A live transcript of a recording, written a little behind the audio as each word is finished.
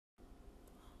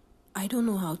I don't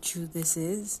know how true this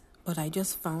is, but I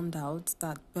just found out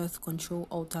that birth control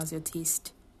alters your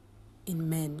taste in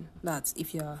men. That's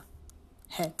if you're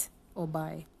het or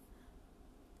bi.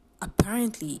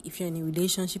 Apparently, if you're in a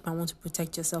relationship and want to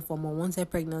protect yourself from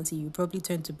unwanted pregnancy, you probably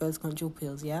turn to birth control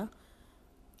pills, yeah?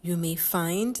 You may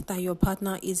find that your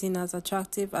partner isn't as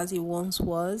attractive as he once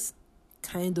was.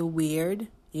 Kind of weird,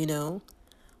 you know?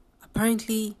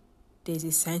 Apparently, there's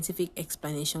a scientific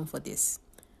explanation for this.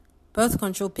 Birth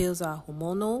control pills are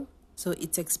hormonal, so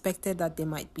it's expected that there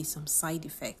might be some side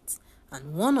effects.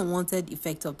 And one unwanted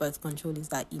effect of birth control is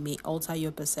that it may alter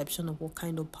your perception of what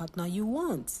kind of partner you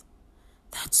want.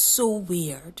 That's so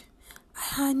weird.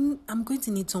 I'm going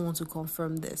to need someone to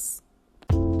confirm this.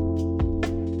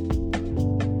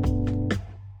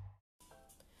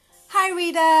 Hi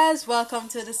readers, welcome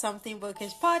to the Something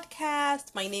Bookish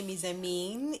podcast. My name is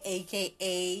Amin,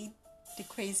 aka the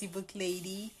Crazy Book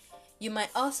Lady. You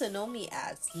might also know me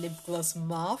as Lip Gloss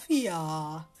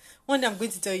Mafia. One day I'm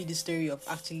going to tell you the story of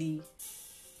actually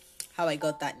how I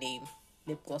got that name,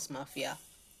 Lip Gloss Mafia.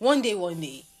 One day.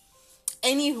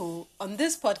 Anywho, on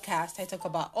this podcast, I talk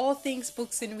about all things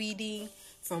books and reading,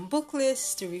 from book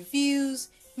lists to reviews,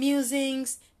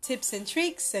 musings, tips and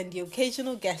tricks, and the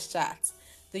occasional guest chat.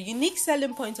 The unique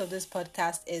selling point of this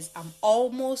podcast is I'm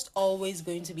almost always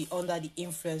going to be under the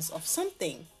influence of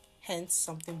something, hence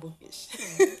something bookish.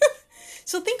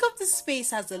 So think of this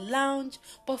space as a lounge,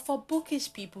 but for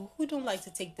bookish people who don't like to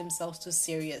take themselves too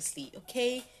seriously,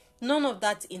 okay? None of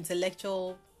that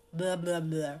intellectual blah blah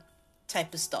blah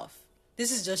type of stuff.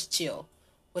 This is just chill.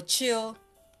 We're chill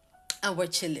and we're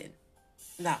chilling.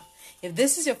 Now, if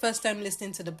this is your first time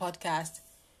listening to the podcast,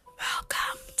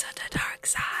 welcome to the dark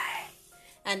side.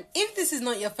 And if this is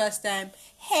not your first time,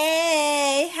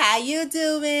 hey, how you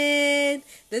doing?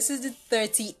 This is the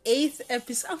 38th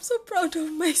episode. I'm so proud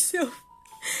of myself.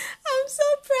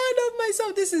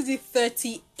 This is the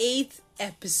 38th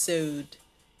episode.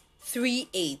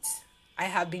 38. I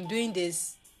have been doing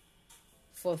this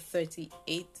for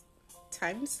 38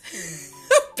 times.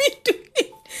 I've been doing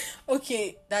it.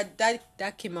 Okay,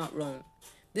 that came out wrong.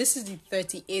 This is the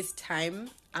 38th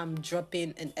time I'm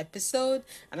dropping an episode,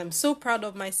 and I'm so proud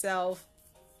of myself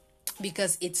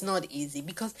because it's not easy.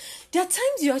 Because there are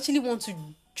times you actually want to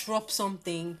drop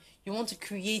something, you want to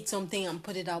create something and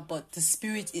put it out, but the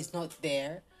spirit is not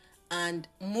there. And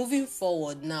moving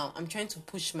forward now, I'm trying to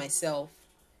push myself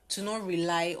to not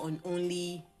rely on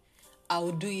only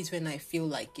I'll do it when I feel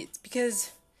like it. Because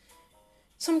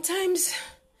sometimes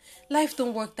life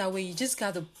don't work that way. You just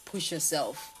gotta push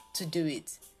yourself to do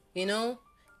it. You know?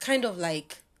 Kind of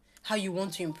like how you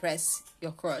want to impress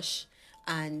your crush.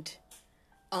 And,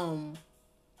 I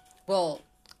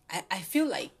feel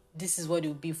like this is what it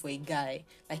would be for a guy.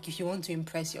 Like if you want to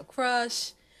impress your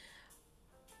crush.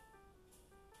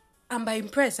 And by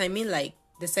impress, I mean like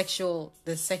the sexual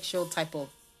type of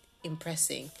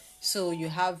impressing. So you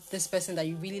have this person that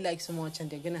you really like so much and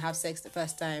they're going to have sex the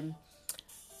first time.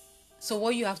 So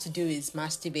what you have to do is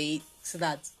masturbate so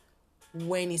that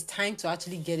when it's time to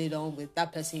actually get it on with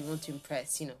that person you want to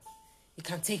impress, you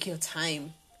can take your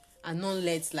time and not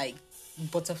let like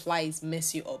butterflies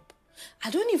mess you up.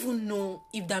 I don't even know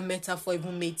if that metaphor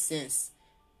even made sense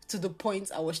to the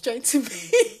point I was trying to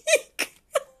make.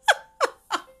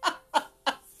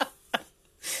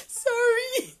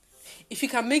 Sorry. If you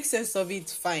can make sense of it,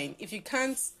 fine. If you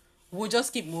can't, we'll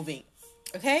just keep moving.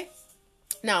 Okay?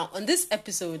 Now, on this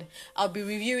episode, I'll be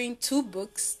reviewing two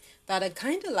books that are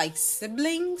kind of like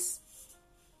siblings.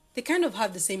 They kind of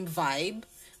have the same vibe.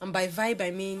 And by vibe, I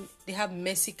mean they have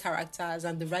messy characters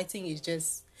and the writing is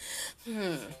just...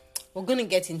 We're going to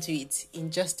get into it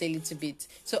in just a little bit.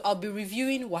 So I'll be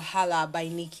reviewing Wahala by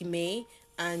Nikki May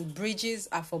and Bridges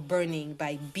Are for Burning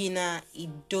by Bina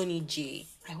Idonije.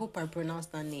 I hope I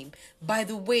pronounced that name. By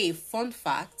the way, fun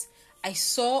fact, I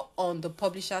saw on the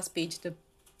publisher's page, the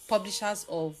publishers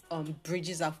of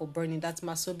Bridges Are for Burning, that's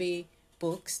Masobe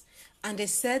Books, and they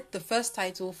said the first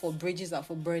title for Bridges Are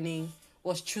for Burning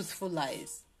was Truthful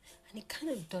Lies. And it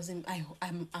kind of doesn't...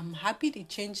 I'm happy they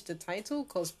changed the title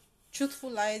because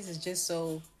Truthful Lies is just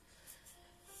so...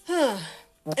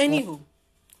 Anywho,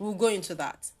 we'll go into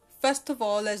that. First of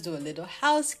all, let's do a little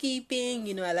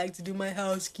housekeeping. I like to do my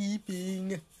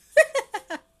housekeeping.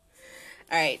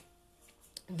 Alright.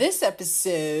 This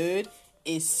episode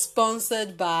is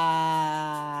sponsored by...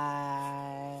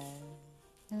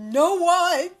 no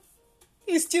one.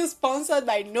 It's still sponsored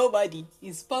by nobody.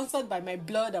 It's sponsored by my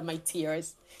blood and my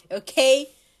tears. Okay?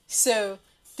 So...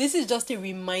 this is just a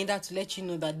reminder to let you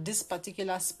know that this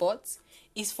particular spot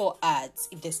is for ads.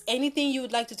 If there's anything you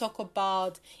would like to talk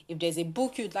about, if there's a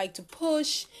book you'd like to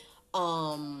push,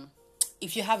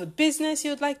 If you have a business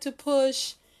you'd like to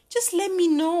push, just let me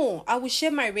know. I will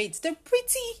share my rates. They're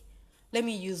pretty. Let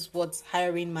me use what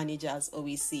hiring managers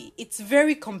always say. It's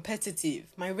very competitive.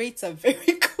 My rates are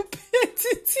very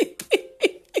competitive.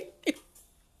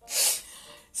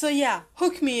 So yeah,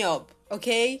 hook me up,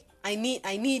 okay? I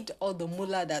need all the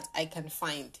moolah that I can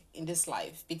find in this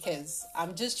life because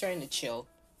I'm just trying to chill.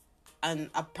 And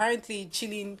apparently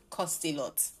chilling costs a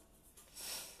lot.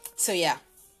 So yeah,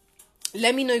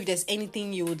 let me know if there's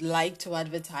anything you would like to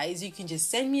advertise. You can just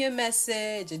send me a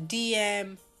message, a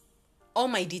DM. All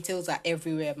my details are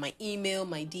everywhere. My email,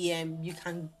 my DM. You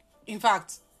can, in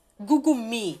fact, Google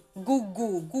me.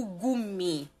 Google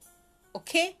me.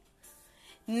 Okay?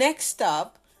 Next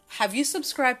up, have you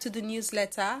subscribed to the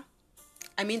newsletter?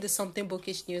 I mean the Something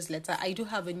Bookish newsletter. I do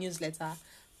have a newsletter.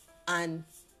 And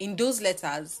in those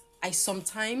letters, I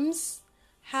sometimes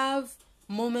have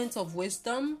moments of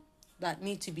wisdom that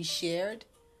need to be shared.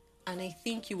 And I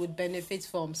think you would benefit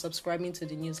from subscribing to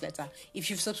the newsletter. If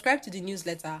you've subscribed to the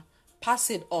newsletter, pass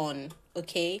it on,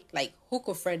 okay? Like hook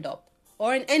a friend up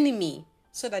or an enemy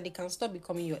so that they can stop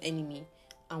becoming your enemy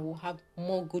and we'll have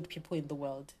more good people in the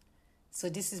world. So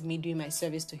this is me doing my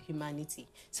service to humanity.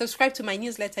 Subscribe to my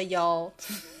newsletter, y'all.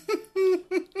 I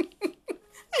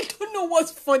don't know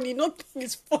what's funny. Nothing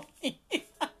is funny.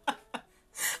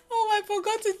 Oh, I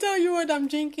forgot to tell you what I'm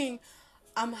drinking.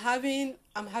 I'm having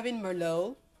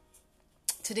Merlot.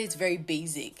 Today it's very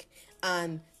basic.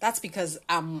 And that's because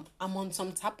I'm on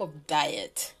some type of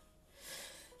diet.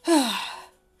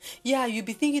 Yeah, you'd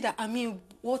be thinking that,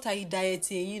 what are you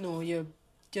dieting?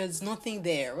 There's nothing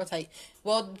there.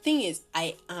 Well, the thing is,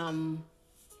 I'm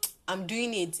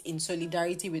doing it in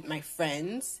solidarity with my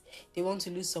friends. They want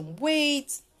to lose some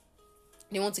weight.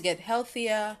 They want to get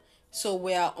healthier. So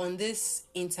we're on this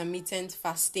intermittent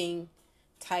fasting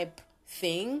type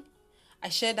thing. I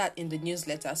share that in the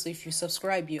newsletter. So if you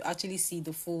subscribe, you actually see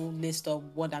the full list of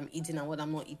what I'm eating and what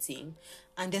I'm not eating.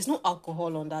 And there's no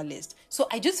alcohol on that list. So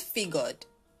I just figured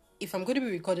if I'm going to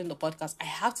be recording the podcast, I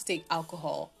have to take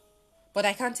alcohol. But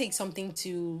I can't take something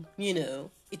to,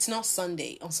 it's not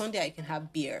Sunday. On Sunday, I can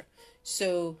have beer.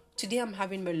 So today I'm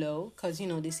having Merlot because,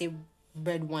 they say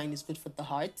red wine is good for the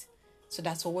heart. So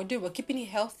that's what we're doing. We're keeping it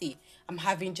healthy. I'm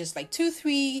having just like 2,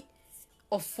 3,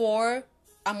 or 4.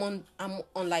 I'm on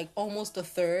like almost a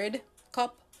third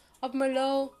cup of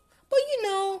Merlot. But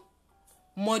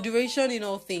moderation in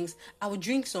all things. I will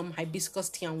drink some hibiscus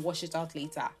tea and wash it out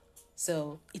later.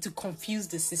 So it will confuse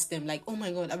the system. Like, oh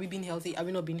my God, are we being healthy? Are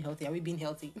we not being healthy? Are we being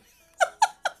healthy?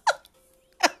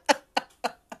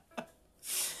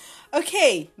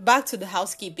 Okay, back to the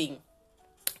housekeeping.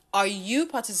 Are you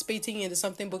participating in the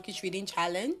Something Bookish Reading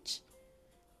Challenge?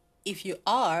 If you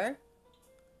are,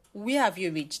 where have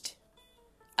you reached?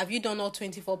 Have you done all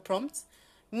 24 prompts?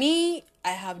 Me,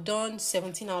 I have done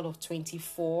 17 out of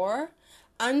 24.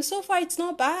 And so far, it's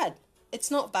not bad.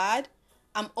 It's not bad.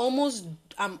 I'm almost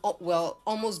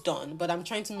done. But I'm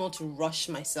trying to not to rush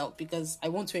myself because I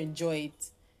want to enjoy it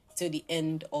till the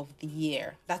end of the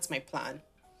year. That's my plan.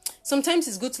 Sometimes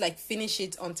it's good to finish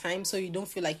it on time so you don't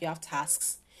feel like you have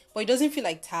tasks. But it doesn't feel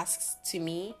like tasks to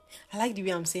me. I like the way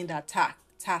I'm saying that.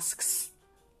 Tasks.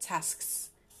 What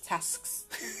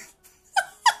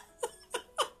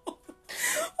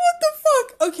the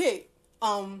fuck? Okay.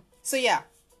 So yeah.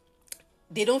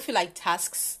 They don't feel like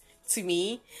tasks to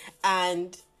me.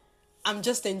 And I'm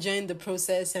just enjoying the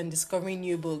process and discovering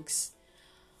new books.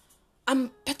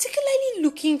 I'm particularly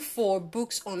looking for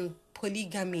books on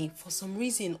polygamy. For some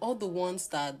reason, all the ones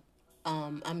that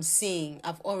I'm seeing,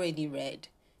 I've already read.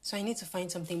 So I need to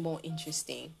find something more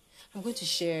interesting. I'm going to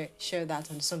share that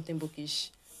on the Something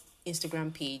Bookish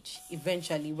Instagram page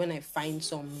eventually when I find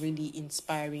some really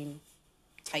inspiring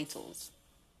titles.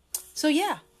 So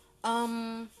yeah,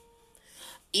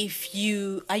 if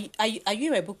you are you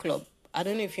in my book club? I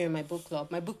don't know if you're in my book club.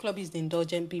 My book club is the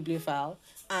Indulgent Bibliophile,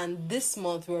 and this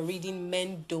month we're reading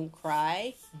Men Don't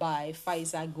Cry by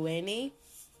Faiza Guene.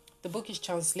 The book is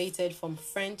translated from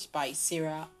French by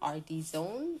Sarah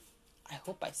Ardizon. I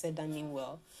hope I said that name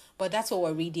well. But that's what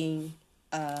we're reading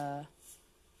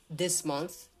this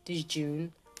month, this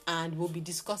June. And we'll be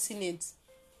discussing it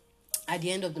at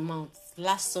the end of the month,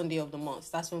 last Sunday of the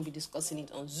month. That's when we'll be discussing it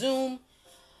on Zoom.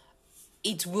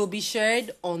 It will be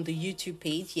shared on the YouTube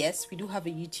page. Yes, we do have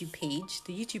a YouTube page.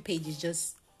 The YouTube page is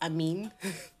just,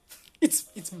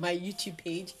 it's my YouTube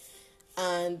page.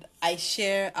 And I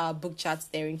share our book chats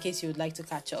there in case you would like to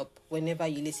catch up whenever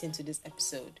you listen to this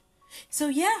episode. So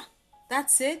yeah,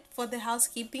 that's it for the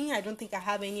housekeeping. I don't think I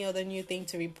have any other new thing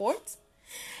to report.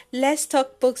 Let's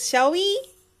talk books, shall we?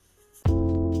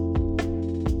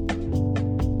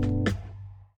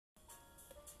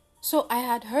 So I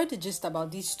had heard the gist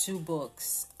about these two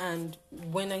books, and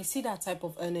when I see that type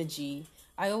of energy,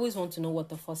 I always want to know what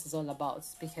the fuss is all about,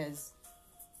 because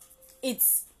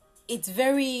it's it's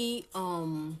very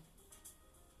I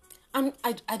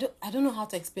don't know how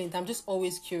to explain it. I'm just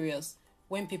always curious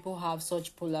when people have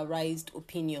such polarized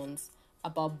opinions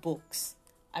about books.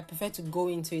 I prefer to go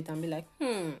into it and be like,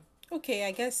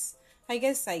 okay,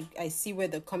 I see where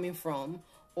they're coming from,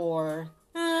 or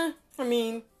I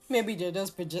mean, maybe they're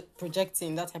just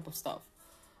projecting that type of stuff.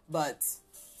 But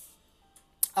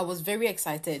I was very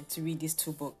excited to read these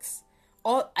two books.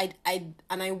 I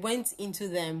went into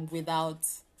them without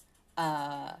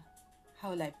how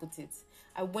will I put it?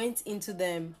 I went into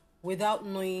them without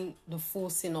knowing the full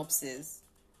synopsis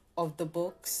of the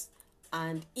books,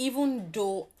 and even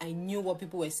though I knew what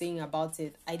people were saying about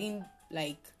it, I didn't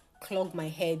like clog my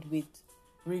head with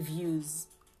reviews.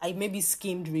 I maybe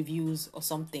skimmed reviews or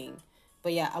something.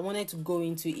 But yeah, I wanted to go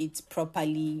into it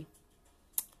properly,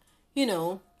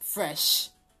 fresh,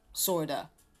 sorta.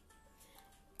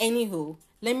 Anywho,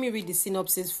 let me read the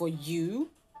synopsis for you,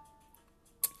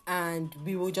 and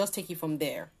we will just take it from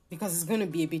there, because it's going to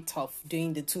be a bit tough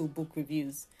doing the two book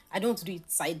reviews. I don't want to do it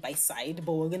side by side,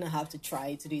 but we're going to have to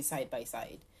try to do it side by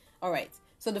side. All right.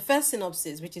 So the first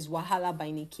synopsis, which is Wahala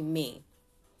by Nikki May.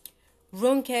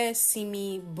 Ronke,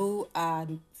 Simi, Boo are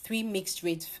three mixed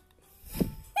race.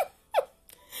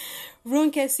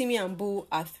 Ronke, Simi, and Boo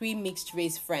are three mixed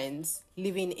race friends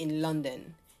living in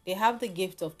London. They have the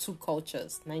gift of two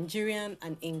cultures, Nigerian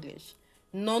and English.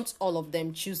 Not all of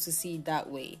them choose to see it that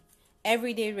way.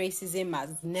 Everyday racism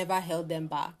has never held them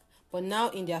back, but now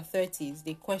in their 30s,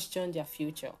 they question their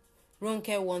future.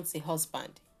 Ronke wants a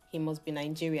husband. He must be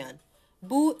Nigerian.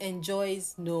 Boo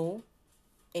endures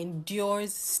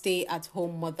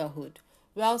stay-at-home motherhood,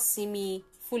 while Simi,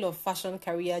 full of fashion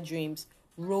career dreams,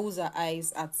 rolls her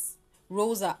eyes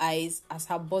as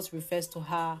her boss refers to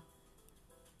her.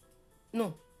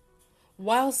 No.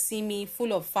 While Simi,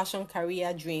 full of fashion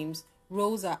career dreams,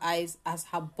 rolls her eyes as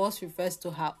her boss refers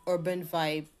to her urban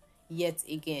vibe yet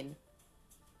again.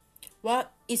 While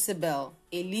Isabel,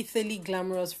 a lethally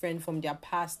glamorous friend from their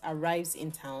past, arrives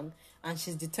in town, and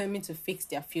she's determined to fix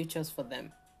their futures for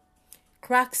them.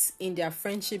 Cracks in their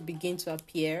friendship begin to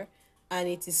appear, and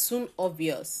it is soon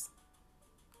obvious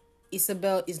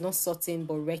Isabel is not sorting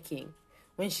but wrecking.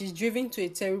 When she's driven to a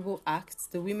terrible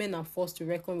act, the women are forced to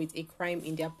reckon with a crime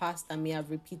in their past that may have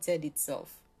repeated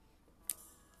itself.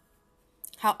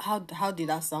 How did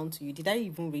that sound to you? Did I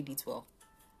even read it well?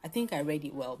 I think I read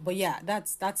it well. But yeah,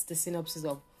 that's the synopsis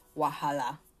of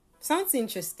Wahala. Sounds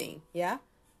interesting, yeah?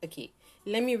 Okay,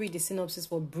 let me read the synopsis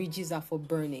for Bridges Are for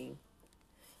Burning.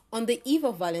 On the eve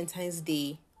of Valentine's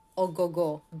Day,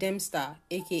 Ogogo Dempster,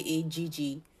 aka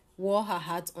Gigi, wore her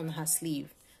heart on her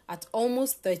sleeve. At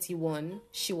almost 31,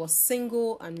 she was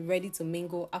single and ready to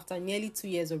mingle after nearly 2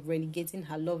 years of relegating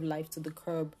her love life to the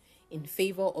curb in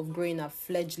favor of growing a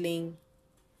fledgling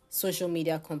social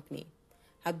media company.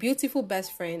 Her beautiful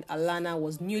best friend, Alana,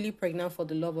 was newly pregnant for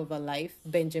the love of her life,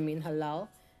 Benjamin Halal,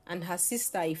 and her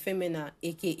sister, Ifemena,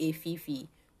 aka Fifi,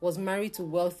 was married to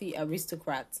wealthy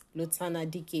aristocrat, Lotana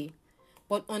Dike.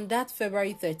 But on that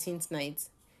February 13th night,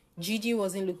 Gigi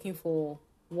wasn't looking for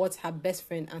what her best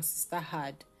friend and sister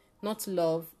had, not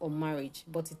love or marriage,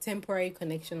 but a temporary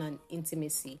connection and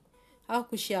intimacy. How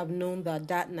could she have known that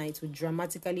that night would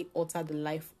dramatically alter the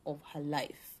life of her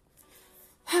life?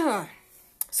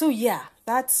 So yeah,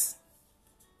 that's...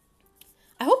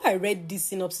 I hope I read this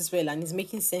synopsis well and it's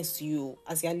making sense to you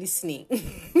as you're listening.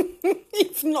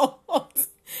 If not,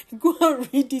 go and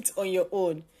read it on your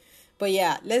own. But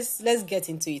yeah, let's get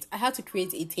into it. I had to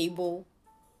create a table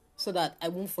so that I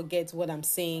won't forget what I'm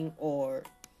saying, or...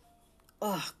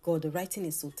 Oh God, the writing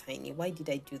is so tiny. Why did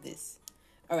I do this?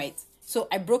 All right. So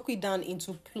I broke it down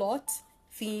into plot,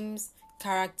 themes,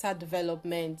 character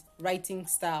development, writing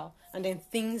style, and then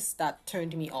things that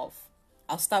turned me off.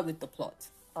 I'll start with the plot.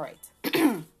 All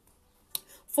right.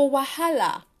 For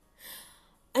Wahala,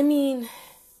 I mean,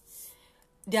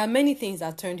 there are many things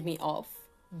that turned me off,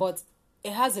 but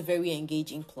it has a very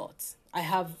engaging plot. I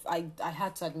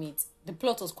had to admit, the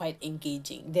plot was quite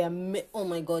engaging. Oh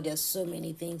my God, there's so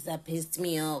many things that pissed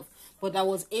me off. But I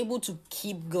was able to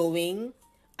keep going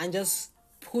and just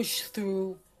push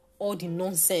through all the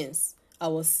nonsense I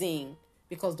was seeing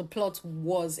because the plot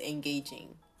was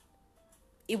engaging.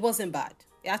 It wasn't bad.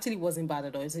 It actually wasn't bad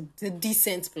at all. It's a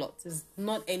decent plot. It's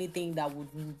not anything that would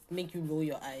make you roll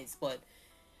your eyes.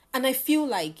 And I feel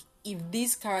like if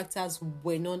these characters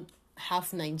were not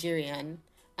half Nigerian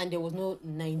and there was no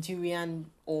Nigerian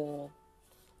or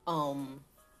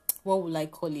what would I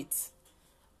call it?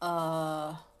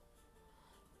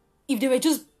 If they were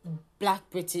just Black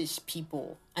British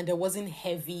people, and there wasn't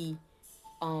heavy,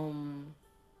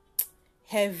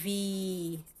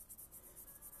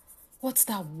 what's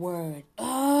that word?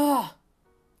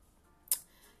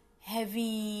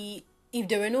 Heavy, if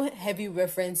there were no heavy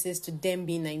references to them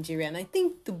being Nigerian, I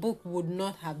think the book would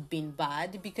not have been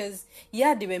bad, because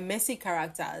yeah, they were messy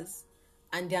characters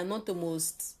and they are not the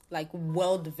most like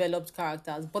well developed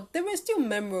characters, but they were still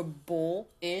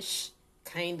memorable-ish,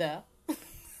 kinda.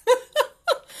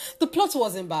 The plot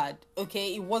wasn't bad,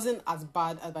 okay? It wasn't as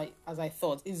bad as I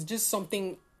thought. It's just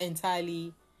something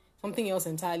else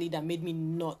entirely that made me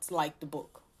not like the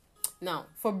book. Now,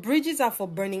 for Bridges Are for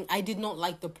Burning, I did not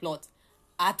like the plot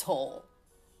at all.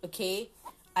 Okay?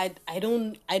 I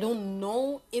don't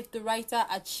know if the writer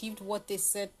achieved what they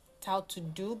set out to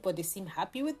do, but they seem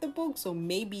happy with the book, so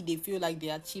maybe they feel like they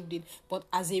achieved it. But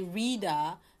as a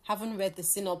reader, having read the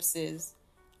synopsis,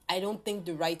 I don't think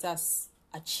the writers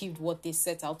achieved what they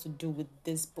set out to do with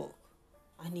this book.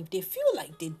 And if they feel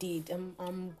like they did,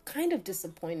 I'm kind of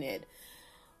disappointed,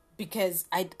 because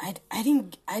I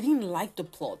didn't like the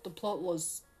plot. The plot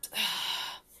was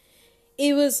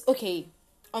it was okay.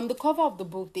 On the cover of the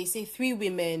book, they say 3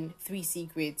 women, 3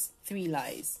 secrets, 3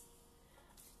 lies.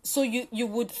 So you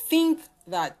would think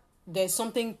that there's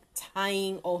something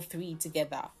tying all 3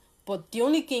 together. But the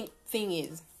only thing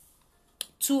is,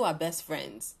 2 are best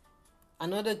friends.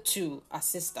 Another 2 are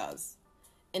sisters.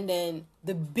 And then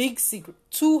the big secret,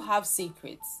 2 have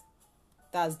secrets.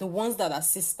 That's the ones that are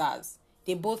sisters.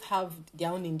 They both have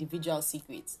their own individual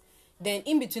secrets. Then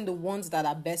in between the ones that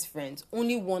are best friends,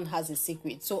 only one has a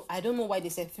secret. So I don't know why they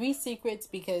said 3 secrets,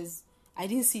 because I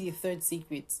didn't see the 3rd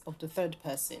secret of the 3rd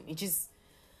person. It just,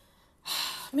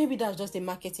 maybe that's just a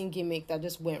marketing gimmick that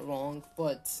just went wrong.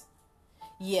 But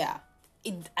yeah,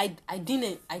 I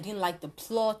didn't like the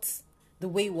plot, the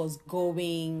way it was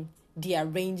going, the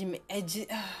arrangement.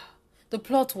 The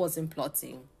plot wasn't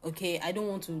plotting. Okay, I don't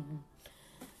want to.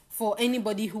 For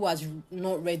anybody who has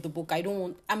not read the book,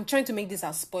 I'm trying to make this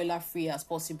as spoiler free as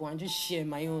possible and just share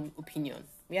my own opinion.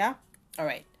 Yeah?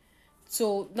 Alright.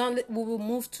 So now we will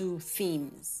move to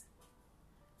themes.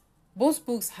 Both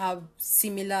books have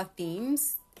similar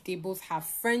themes. They both have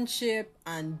friendship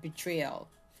and betrayal.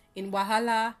 In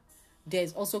Wahala,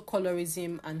 there's also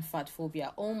colorism and fat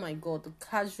phobia. Oh my god, the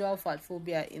casual fat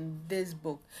phobia in this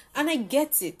book. And I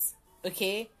get it,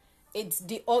 okay? It's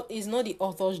not the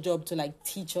author's job to like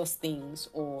teach us things,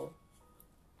 or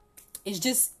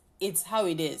it's how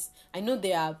it is. I know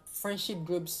there are friendship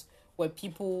groups where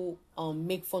people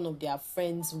make fun of their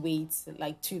friends' weight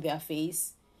like to their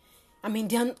face. I mean,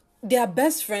 they are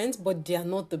best friends, but they are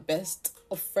not the best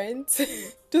of friends.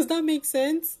 Does that make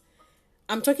sense?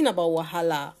 I'm talking about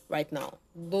Wahala right now.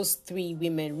 Those 3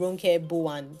 women, Ronke, Bo,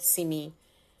 and Simi.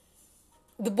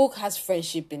 The book has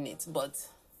friendship in it, but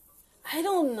I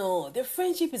don't know. The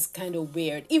friendship is kind of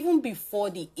weird. Even before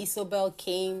the Isobel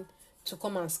came to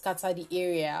come and scatter the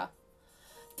area,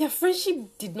 their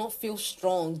friendship did not feel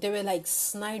strong. There were like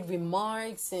snide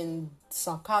remarks and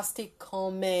sarcastic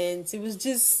comments. It was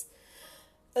just,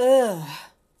 and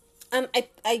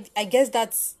I guess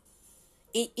that's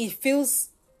it.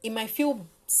 It might feel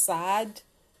sad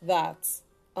that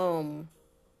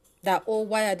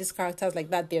why are these characters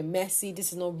like that? They're messy.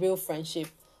 This is not real friendship.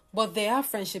 But there are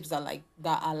friendships that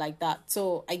are like that.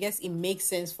 So I guess it makes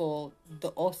sense for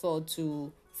the author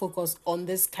to focus on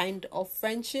this kind of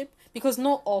friendship, because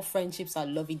not all friendships are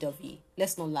lovey-dovey.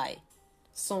 Let's not lie.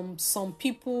 Some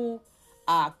people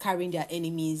are carrying their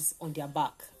enemies on their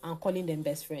back and calling them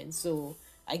best friends. So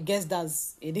I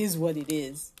guess it is what it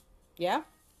is. Yeah?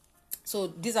 So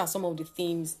these are some of the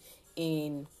themes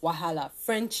in Wahala.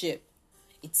 Friendship.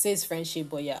 It says friendship,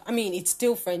 but yeah. I mean, it's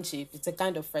still friendship. It's a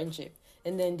kind of friendship.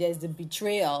 And then there's the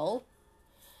betrayal.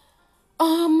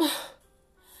 The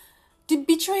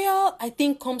betrayal, I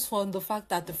think, comes from the fact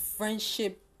that the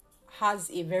friendship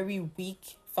has a very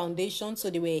weak foundation,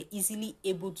 so they were easily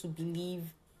able to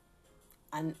believe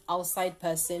an outside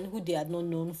person who they had not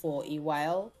known for a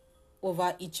while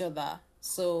over each other.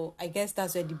 So I guess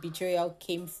that's where the betrayal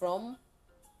came from.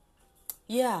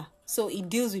 Yeah, so it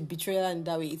deals with betrayal in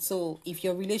that way. So if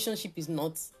your relationship is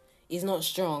not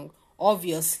strong,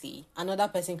 obviously another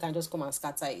person can just come and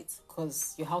scatter it,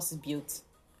 because your house is built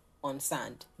on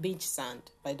sand, beach sand,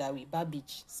 by that way, bad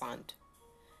beach sand.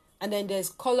 And then there's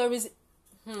colorism.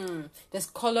 There's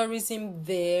colorism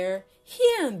there,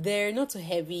 here and there, not too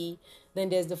heavy. Then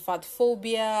there's the fat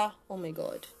phobia. Oh my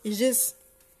god, it's just,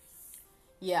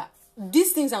 yeah,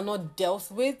 these things are not dealt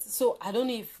with, so I don't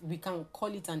know if we can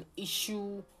call it an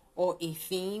issue or a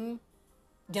theme.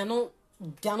 They're not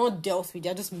dealt with,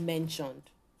 they're just mentioned.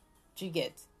 Do you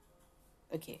get?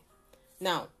 Okay.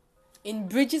 Now, In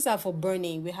Bridges Are for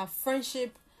Burning, we have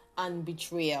friendship and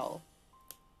betrayal.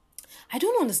 I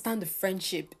don't understand the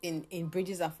friendship in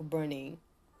Bridges Are for Burning.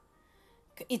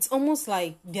 It's almost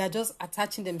like they are just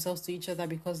attaching themselves to each other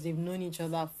because they've known each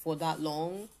other for that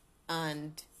long,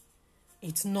 and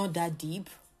it's not that deep.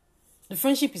 The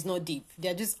friendship is not deep.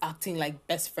 They're just acting like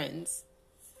best friends.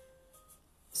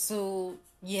 So,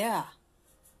 yeah.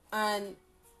 And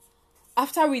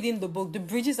after reading the book, the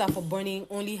Bridges Are for Burning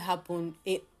only happened.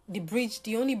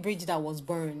 The only bridge that was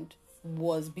burned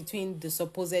was between the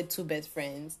supposed two best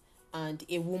friends and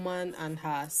a woman and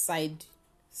her side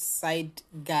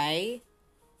guy.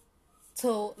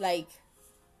 So, like,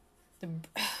 the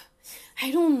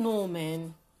I don't know,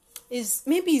 man.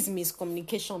 Maybe it's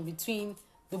miscommunication between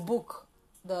the book,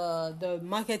 the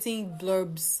marketing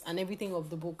blurbs and everything of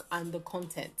the book and the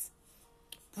content.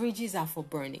 Bridges Are for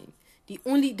Burning.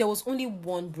 There was only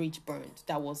one bridge burned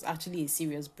that was actually a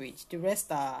serious bridge. The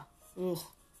rest are, ugh.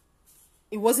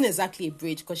 It wasn't exactly a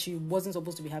bridge because she wasn't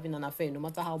supposed to be having an affair, no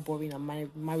matter how boring her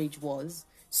marriage was.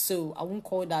 So I won't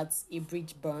call that a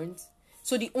bridge burned.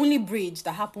 So the only bridge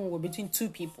that happened were between two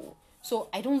people. So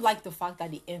I don't like the fact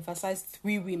that they emphasized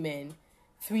 3 women,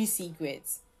 3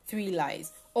 secrets, 3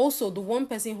 lies. Also, the one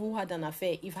person who had an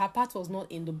affair, if her part was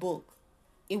not in the book,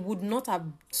 it would not have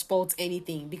spoiled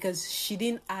anything because she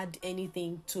didn't add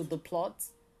anything to the plot.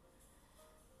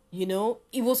 You know,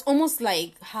 it was almost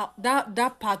like how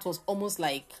that part was almost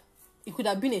like it could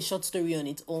have been a short story on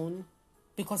its own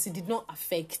because it did not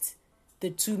affect the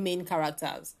 2 main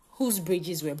characters whose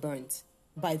bridges were burnt,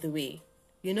 by the way.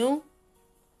 You know,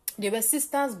 they were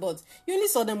sisters, but you only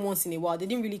saw them once in a while. They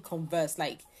didn't really converse.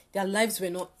 Like, their lives were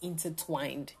not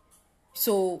intertwined.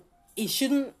 So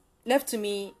left to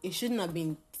me, it shouldn't have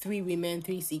been 3 women,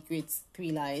 3 secrets,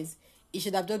 3 lies. It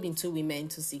should have just been 2 women,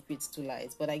 2 secrets, 2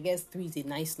 lies. But I guess 3 is a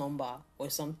nice number or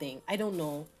something. I don't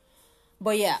know.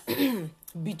 But yeah,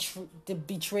 the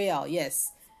betrayal,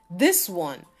 yes. This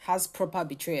one has proper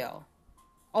betrayal.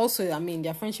 Also, I mean,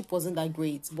 their friendship wasn't that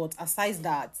great. But aside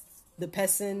that, the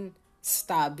person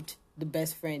stabbed the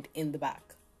best friend in the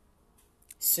back.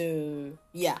 So,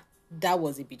 yeah, that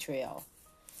was a betrayal.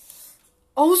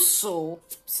 Also,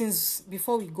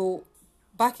 before we go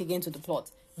back again to the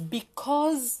plot,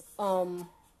 because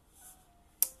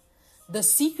the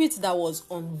secret that was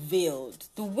unveiled,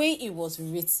 the way it was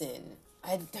written,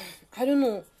 I don't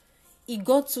know,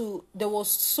 there was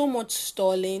so much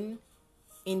stalling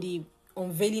in the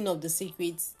unveiling of the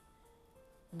secrets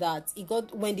that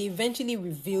when they eventually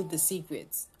revealed the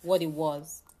secrets, what it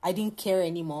was, I didn't care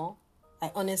anymore.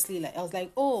 I honestly, I was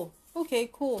like, oh, okay,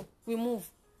 cool, we move.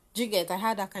 Do you get? I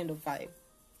had that kind of vibe.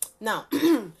 Now,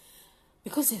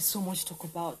 because there's so much to talk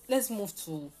about, let's move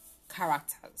to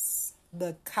characters.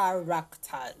 The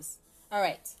characters. All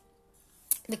right.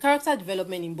 The character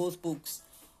development in both books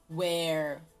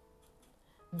were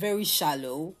very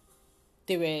shallow.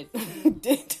 They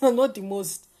are not the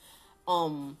most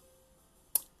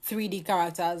 3D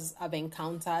characters I've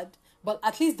encountered, but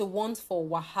at least the ones for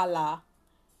Wahala,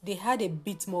 they had a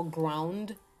bit more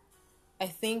ground. I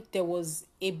think there was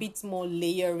a bit more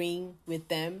layering with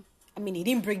them. I mean, it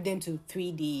didn't bring them to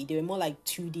 3D. They were more like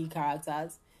 2D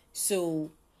characters. So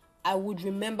I would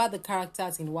remember the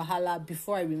characters in Wahala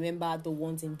before I remember the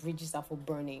ones in Bridges Are for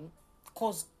Burning.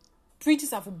 Because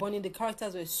Bridges Are for Burning, the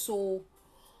characters were so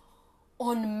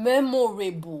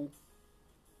unmemorable.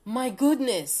 My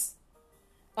goodness.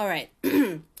 All right.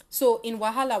 So in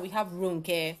Wahala, we have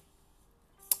Ronke,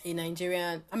 a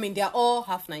Nigerian. I mean, they are all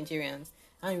half Nigerians.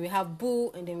 And we have Boo,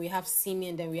 and then we have Simi,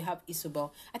 and then we have Isobel.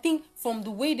 I think from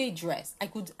the way they dressed, I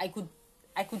could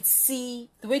see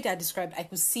the way they are described. I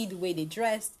could see the way they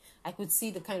dressed. I could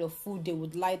see the kind of food they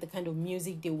would like, the kind of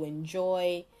music they would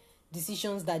enjoy,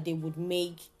 decisions that they would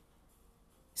make.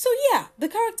 So yeah, the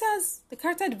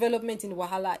character development in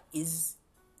Wahala is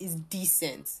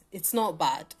decent. It's not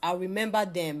bad. I'll remember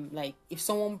them. Like, if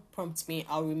someone prompts me,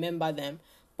 I'll remember them.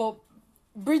 But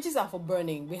Bridges Are for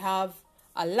Burning. We have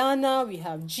Alana, we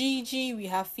have Gigi, we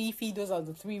have Fifi. Those are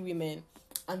the 3 women.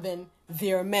 And then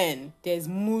there are men. There's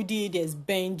Moody, there's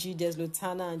Benji, there's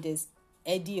Lutana, and there's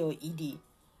Eddie or Edie.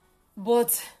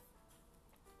 But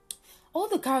all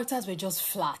the characters were just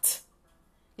flat.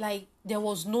 Like, there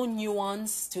was no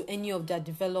nuance to any of their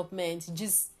development.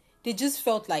 They just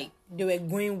felt like they were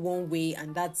going one way,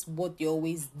 and that's what they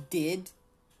always did.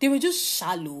 They were just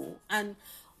shallow. And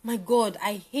my God,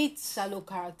 I hate shallow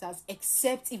characters,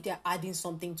 except if they're adding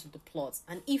something to the plot.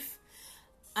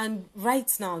 And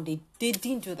right now, they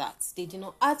didn't do that. They did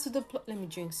not add to the plot. Let me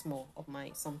drink some more of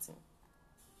my something.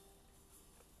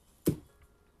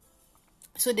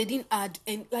 So they didn't add,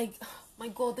 and like, my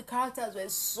God, the characters were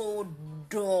so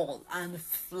dull and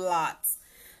flat.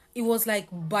 It was like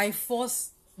by force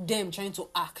them trying to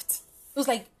act. It was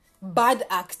like bad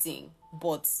acting,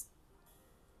 but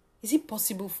is it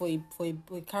possible for a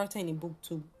character in a book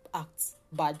to act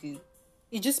badly?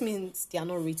 It just means they are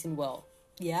not written well.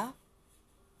 Yeah?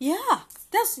 Yeah.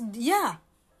 That's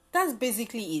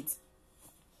basically it.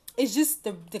 It's just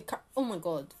oh my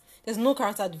God. There's no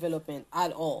character development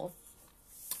at all.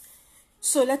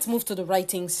 So let's move to the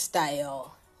writing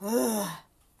style. Ugh.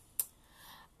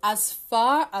 As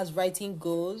far as writing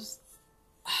goes,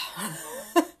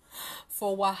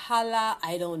 for Wahala,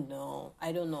 I don't know.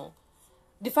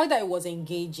 The fact that it was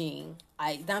engaging,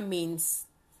 that means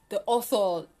the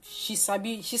author, she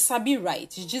sabi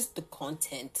write. It's just the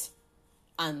content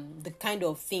and the kind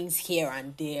of things here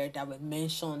and there that were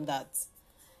mentioned that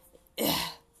it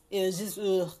was just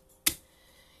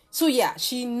So yeah,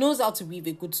 she knows how to weave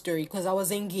a good story, because I was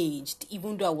engaged.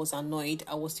 Even though I was annoyed,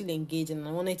 I was still engaged, and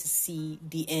I wanted to see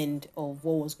the end of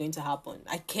what was going to happen.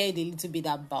 I cared a little bit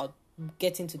about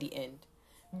getting to the end.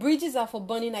 Bridges Are for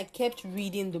Burning, I kept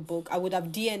reading the book. I would have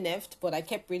DNF'd, but I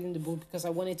kept reading the book because I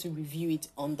wanted to review it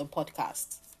on the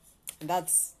podcast. And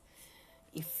that's,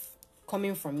 if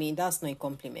coming from me, that's not a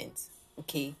compliment.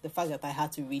 Okay, the fact that I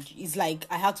had to read, it's like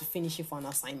I had to finish it for an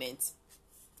assignment.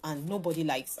 And nobody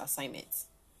likes assignments.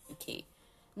 Okay.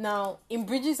 Now, in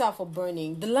Bridges Are for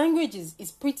Burning, the language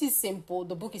is pretty simple.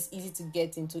 The book is easy to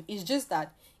get into. It's just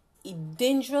that it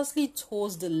dangerously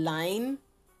toes the line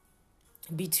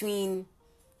between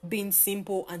being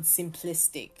simple and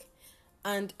simplistic.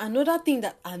 And another thing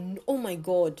that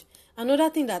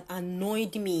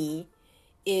annoyed me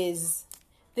is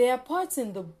there are parts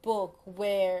in the book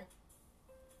where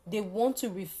they want to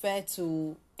refer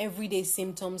to everyday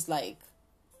symptoms like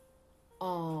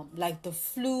the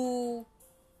flu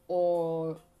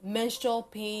or menstrual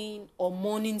pain or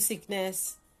morning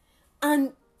sickness,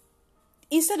 and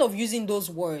instead of using those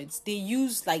words, they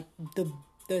use like the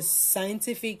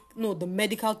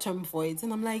medical term for it.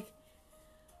 And I'm like,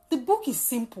 the book is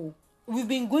simple. We've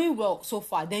been going well so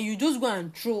far. Then you just go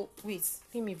and wait,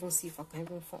 let me even see if I can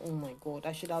even find. Oh my God,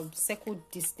 I should have circled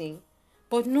this thing,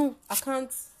 but no, I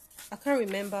can't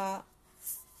remember.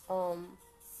 I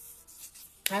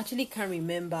actually can't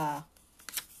remember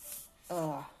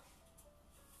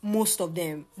most of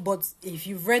them, but if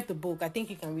you've read the book, I think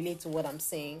you can relate to what I'm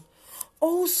saying.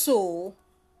 Also,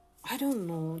 I don't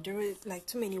know, there are like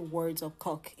too many words of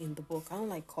cock in the book. I don't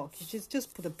like cock. You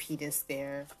just put a penis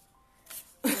there.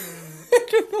 I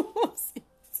don't know what's it.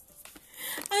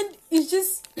 And it's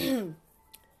just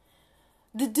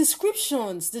the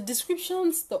descriptions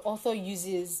the author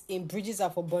uses in Bridges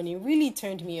Are for Burning really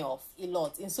turned me off a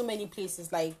lot in so many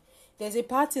places. Like, there's a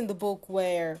part in the book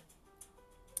where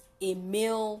a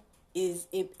male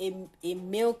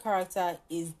character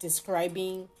is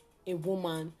describing a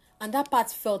woman, and that part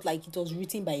felt like it was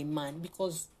written by a man,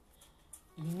 because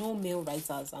male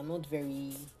writers are not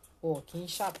very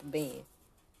sharp.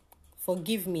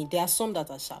 Forgive me, there are some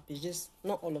that are sharp. It's just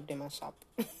not all of them are sharp.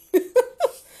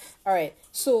 All right,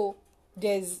 so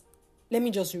let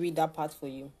me just read that part for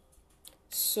you.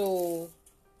 So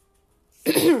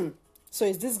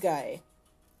it's this guy,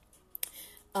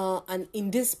 and in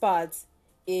this part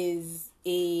is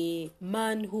a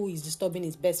man who is disturbing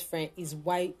his best friend, his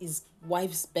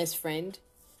wife's best friend,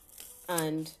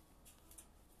 and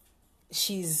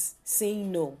she's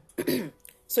saying no.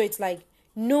 So it's like,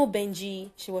 no, Benji.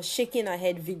 She was shaking her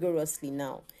head vigorously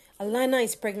now. Alana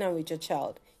is pregnant with your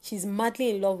child. She's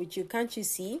madly in love with you. Can't you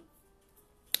see?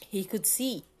 He could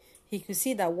see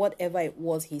that whatever it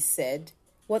was she said,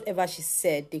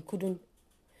 they couldn't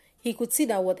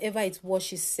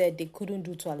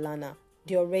do to Alana.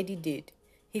 They already did.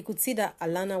 He could see that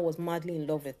Alana was madly in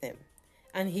love with him.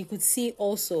 And he could see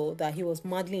also that he was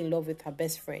madly in love with her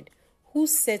best friend, who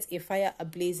set a fire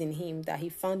ablaze in him that he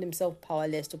found himself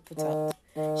powerless to put out.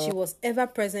 She was ever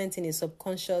present in his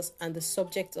subconscious and the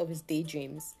subject of his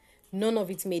daydreams. None of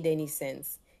it made any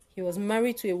sense. He was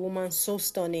married to a woman so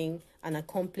stunning and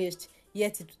accomplished,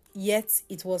 yet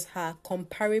it was her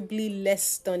comparably less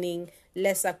stunning,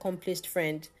 less accomplished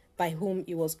friend by whom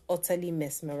he was utterly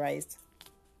mesmerized.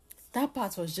 That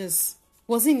part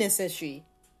wasn't necessary.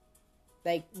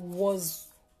 Like, was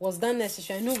that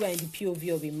necessary? I know we're in the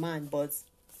POV of a man, but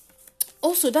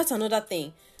also that's another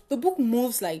thing. The book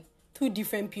moves like two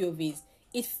different POVs.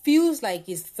 It feels like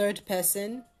it's third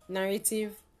person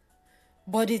narrative,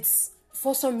 but it's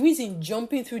for some reason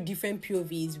jumping through different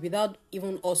POVs without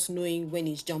even us knowing when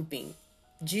it's jumping.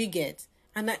 Do you get?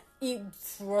 And it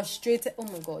frustrated. Oh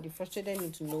my God, it frustrated me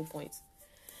to no point.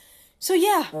 So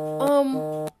yeah,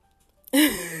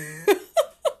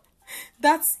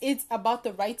 That's it about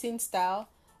the writing style.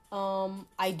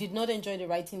 I did not enjoy the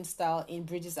writing style in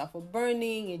Bridges Are for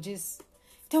Burning.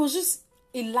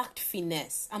 It lacked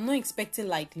finesse. I'm not expecting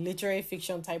like literary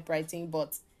fiction type writing,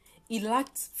 but it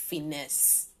lacked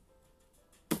finesse.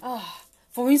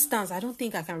 For instance, I don't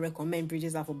think I can recommend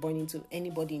Bridges Are for Burning to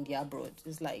anybody in the abroad.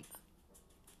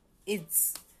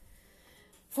 It's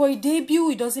for a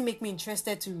debut, it doesn't make me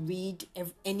interested to read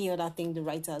any other thing the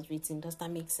writer has written. Does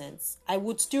that make sense? I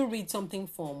would still read something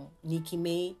from Nikki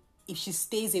May if she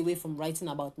stays away from writing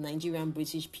about Nigerian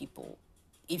British people.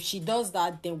 If she does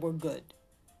that, then we're good.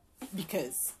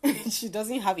 Because she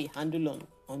doesn't have a handle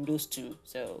on those two.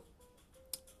 So,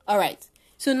 all right.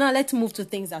 So now let's move to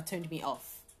things that turned me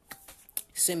off.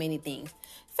 So many things.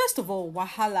 First of all,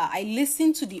 Wahala. I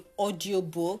listened to the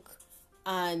audiobook.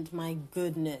 And my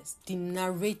goodness, the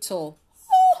narrator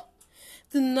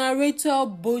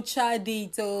butchered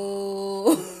it.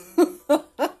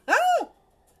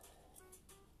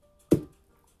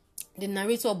 The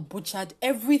narrator butchered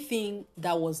everything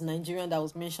that was Nigerian that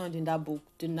was mentioned in that book.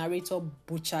 The narrator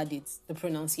butchered it, the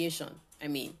pronunciation,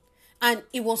 and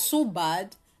it was so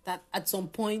bad that at some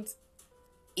point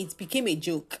it became a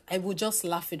joke. I would just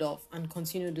laugh it off and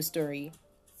continue the story.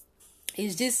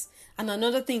 And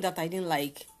another thing that I didn't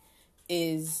like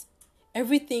is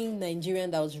everything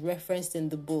Nigerian that was referenced in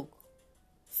the book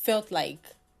felt like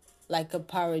a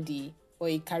parody or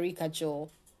a caricature,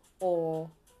 or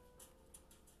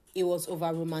it was over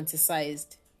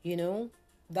romanticized,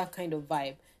 that kind of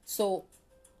vibe. So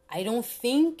I don't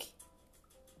think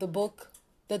the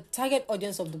target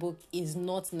audience of the book is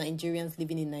not Nigerians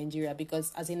living in Nigeria,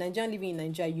 because as a Nigerian living in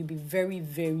Nigeria, you'll be very,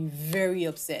 very, very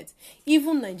upset.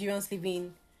 Even Nigerians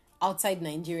living outside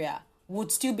Nigeria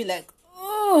would still be like,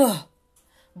 oh,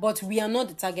 but we are not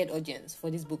the target audience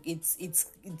for this book. It's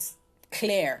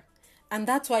clear, and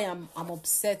that's why I'm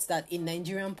upset that a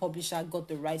Nigerian publisher got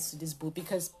the rights to this book,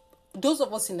 because those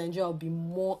of us in Nigeria will be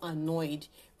more annoyed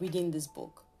reading this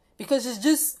book, because it's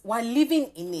just while living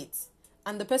in it,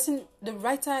 and the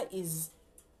writer is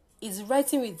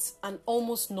writing with an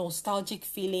almost nostalgic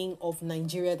feeling of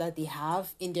Nigeria that they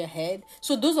have in their head.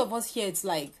 So those of us here, it's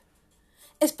like,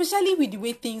 especially with the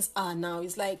way things are now,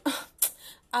 it's like,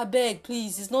 I beg,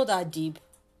 please, it's not that deep.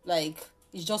 Like,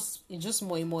 it's just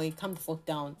moi, calm the fuck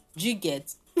down. Do you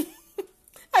get?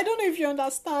 I don't know if you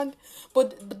understand,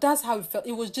 but that's how it felt.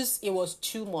 It was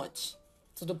too much,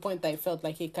 to the point that it felt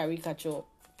like a caricature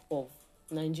of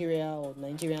Nigeria or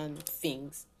Nigerian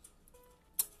things.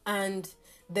 And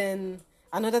then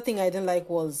another thing I didn't like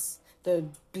was the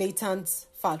blatant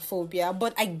fat phobia.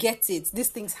 But I get it. These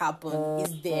things happen.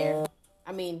 It's there.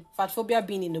 Fat phobia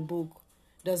being in the book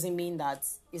doesn't mean that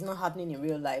it's not happening in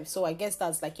real life. So I guess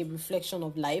that's like a reflection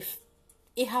of life.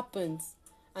 It happens.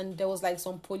 And there was like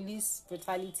some police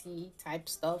brutality type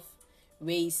stuff,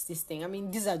 race, this thing.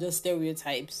 These are just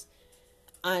stereotypes.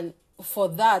 And for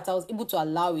that, I was able to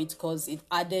allow it because it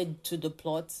added to the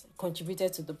plot,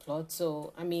 contributed to the plot.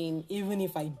 So, even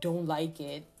if I don't like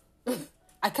it,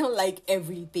 I can't like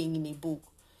everything in a book.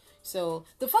 So,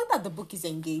 the fact that the book is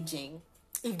engaging,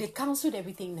 if they cancelled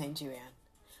everything Nigerian,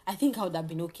 I think I would have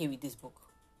been okay with this book,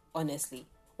 honestly.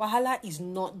 Wahala is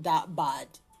not that bad.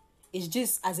 It's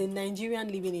just, as a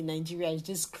Nigerian living in Nigeria, it's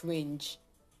just cringe.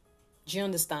 Do you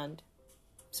understand?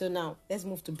 So now, let's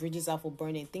move to Bridges Are for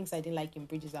Burning. Things I didn't like in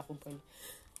Bridges Are for Burning.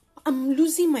 I'm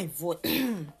losing my voice.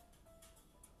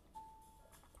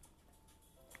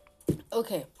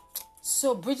 Okay.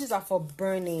 So, Bridges Are for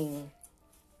Burning.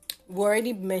 We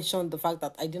already mentioned the fact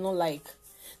that I did not like.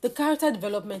 The character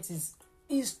development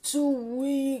is too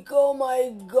weak. Oh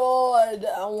my God.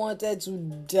 I wanted to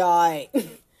die.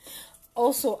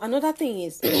 Also, another thing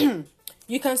is,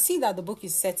 you can see that the book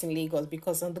is set in Lagos,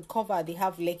 because on the cover they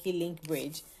have Lekki Link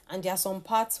Bridge, and there are some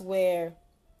parts where,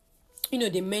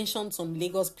 they mention some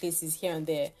Lagos places here and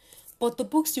there, but the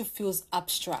book still feels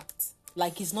abstract,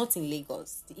 like it's not in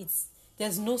Lagos.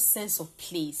 There's no sense of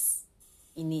place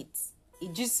in it.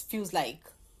 It just feels like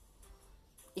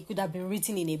it could have been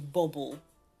written in a bubble.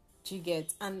 Do you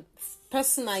get? And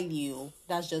personally,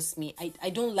 that's just me.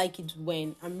 I don't like it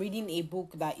when I'm reading a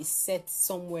book that is set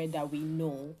somewhere that we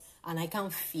know and I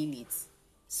can't feel it.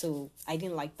 So I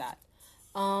didn't like that.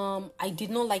 I did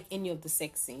not like any of the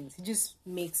sex scenes. It just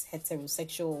makes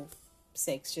heterosexual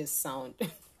sex just sound.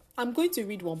 I'm going to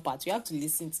read one part. You have to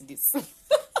listen to this.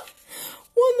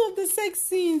 One of the sex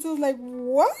scenes, I was like,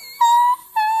 what?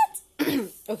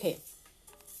 Okay.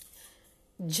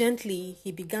 Gently,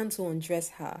 he began to undress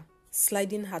her,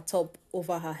 sliding her top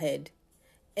over her head,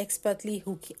 expertly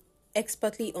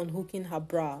unhooking her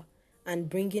bra and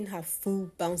bringing her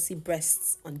full bouncy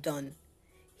breasts undone.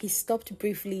 He stopped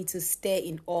briefly to stare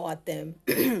in awe at them,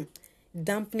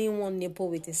 dampening one nipple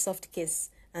with a soft kiss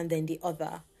and then the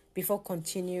other, before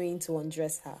continuing to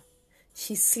undress her.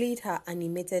 She slid her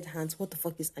animated hands. What the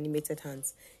fuck is animated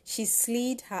hands? She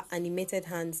slid her animated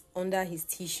hands under his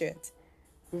t-shirt,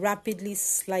 rapidly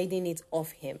sliding it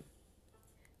off him.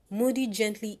 Moody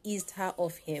gently eased her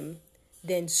off him,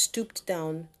 then stooped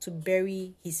down to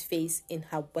bury his face in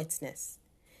her wetness.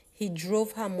 He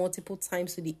drove her multiple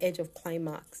times to the edge of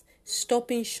climax,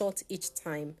 stopping short each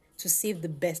time to save the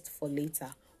best for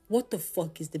later. What the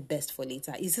fuck is the best for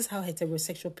later? Is this how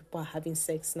heterosexual people are having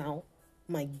sex now?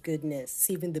 My goodness,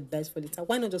 saving the best for later.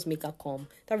 Why not just make her come?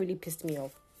 That really pissed me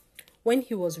off. When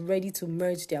he was ready to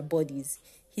merge their bodies,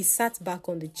 he sat back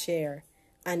on the chair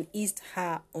and eased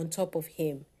her on top of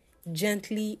him,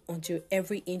 gently until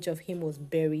every inch of him was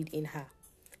buried in her.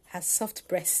 Her soft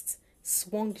breasts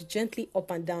swung gently up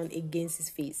and down against his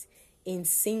face, in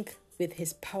sync with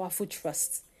his powerful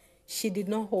thrusts. She did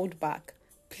not hold back,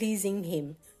 pleasing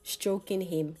him, stroking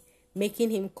him,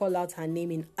 making him call out her name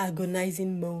in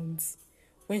agonizing moans.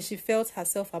 When she felt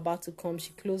herself about to come,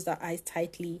 she closed her eyes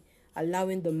tightly,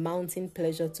 allowing the mounting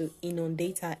pleasure to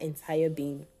inundate her entire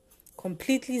being.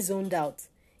 Completely zoned out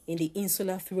in the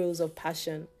insular throes of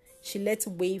passion, she let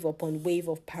wave upon wave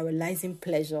of paralyzing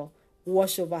pleasure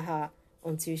wash over her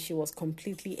until she was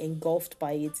completely engulfed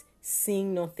by it,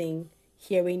 seeing nothing,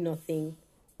 hearing nothing,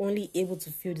 only able to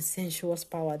feel the sensuous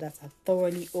power that had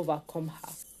thoroughly overcome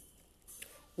her.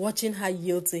 Watching her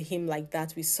yield to him like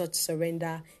that with such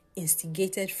surrender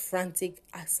instigated frantic,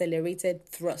 accelerated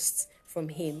thrusts from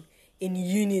him in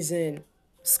unison.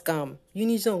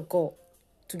 Unison go.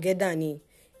 Together ni.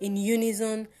 In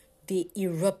unison, they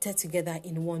erupted together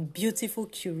in one beautiful,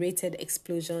 curated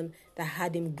explosion that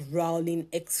had him growling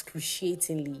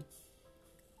excruciatingly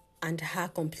and her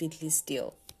completely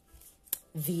still.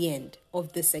 The end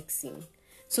of the sex scene.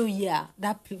 So yeah,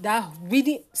 that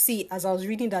reading. See, as I was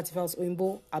reading that, if I was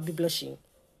Oimbo, I'd be blushing,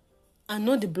 and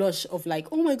not the blush of like,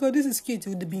 oh my god, this is cute. It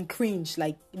would have been cringe.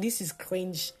 Like, this is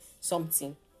cringe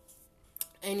something.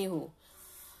 Anywho,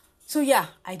 so yeah,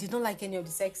 I did not like any of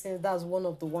the sex scenes. That's one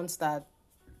of the ones that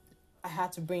I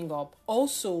had to bring up.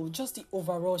 Also, just the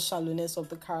overall shallowness of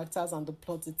the characters and the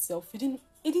plot itself. It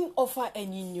didn't offer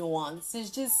any nuance.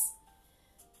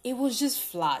 It was just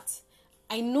flat.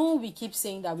 I know we keep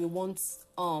saying that we want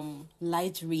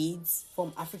light reads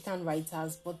from African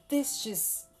writers, but this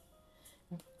just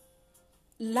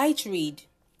light read.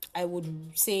 I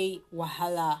would say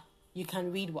Wahala. You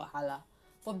can read Wahala,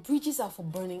 but Bridges Are for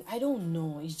Burning. I don't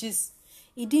know. It's just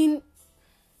it didn't.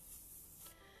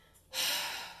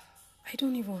 I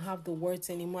don't even have the words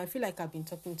anymore. I feel like I've been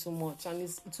talking too much, and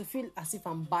it will feel as if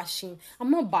I'm bashing. I'm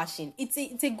not bashing. It's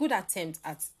a good attempt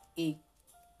at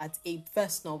a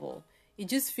first novel. It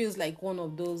just feels like one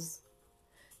of those.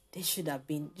 They should have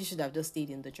just stayed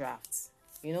in the drafts.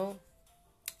 You know,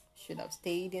 should have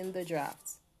stayed in the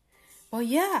drafts. But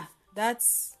yeah,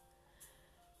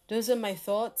 those are my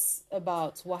thoughts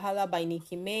about Wahala by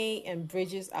Nikki May and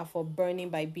Bridges Are for Burning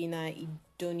by Bina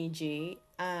Idonije,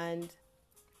 and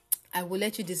I will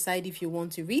let you decide if you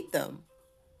want to read them.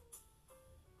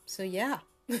 So yeah.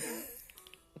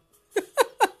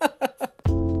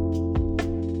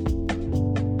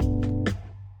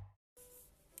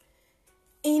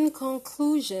 In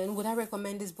conclusion, would I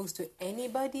recommend these books to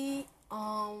anybody?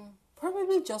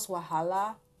 Probably just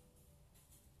Wahala.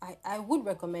 I would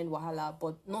recommend Wahala,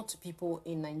 but not to people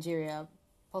in Nigeria.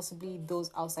 Possibly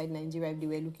those outside Nigeria if they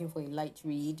were looking for a light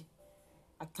read.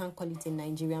 I can't call it a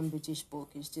Nigerian British book.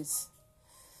 It's just...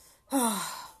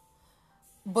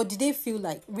 But did they feel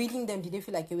like... Reading them, did they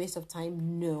feel like a waste of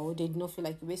time? No, they did not feel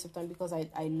like a waste of time because I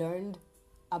learned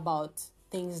about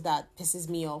things that pisses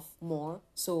me off more.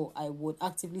 So I would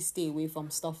actively stay away from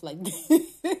stuff like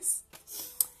this.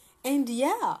 And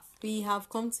yeah, we have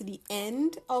come to the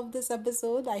end of this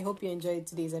episode. I hope you enjoyed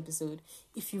today's episode.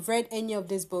 If you've read any of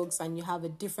these books and you have a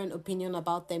different opinion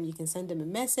about them, you can send them a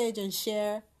message and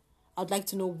share. I'd like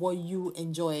to know what you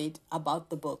enjoyed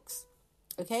about the books.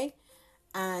 Okay?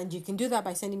 And you can do that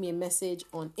by sending me a message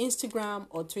on Instagram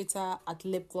or Twitter at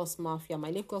Lip Gloss Mafia. My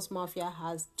Lip Gloss Mafia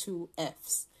has 2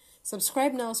 Fs.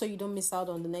 Subscribe now so you don't miss out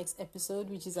on the next episode,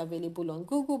 which is available on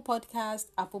Google Podcast,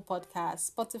 Apple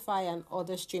Podcasts, Spotify, and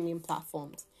other streaming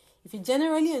platforms. If you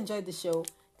generally enjoyed the show,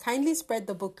 kindly spread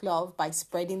the book love by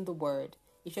spreading the word.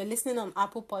 If you're listening on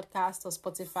Apple Podcasts or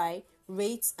Spotify,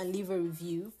 rate and leave a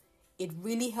review. It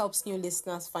really helps new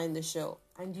listeners find the show.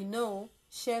 And you know,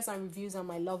 shares and reviews are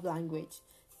my love language.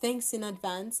 Thanks in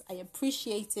advance. I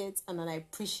appreciate it, and I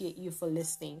appreciate you for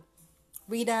listening.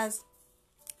 Readers,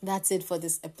 that's it for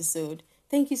this episode.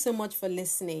 Thank you so much for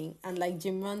listening. And like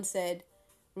Jim Rohn said,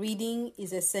 reading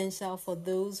is essential for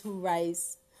those who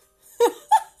rise.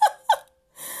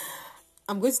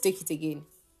 I'm going to take it again.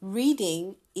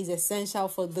 Reading is essential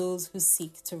for those who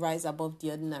seek to rise above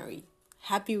the ordinary.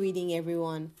 Happy reading,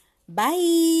 everyone.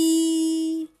 Bye.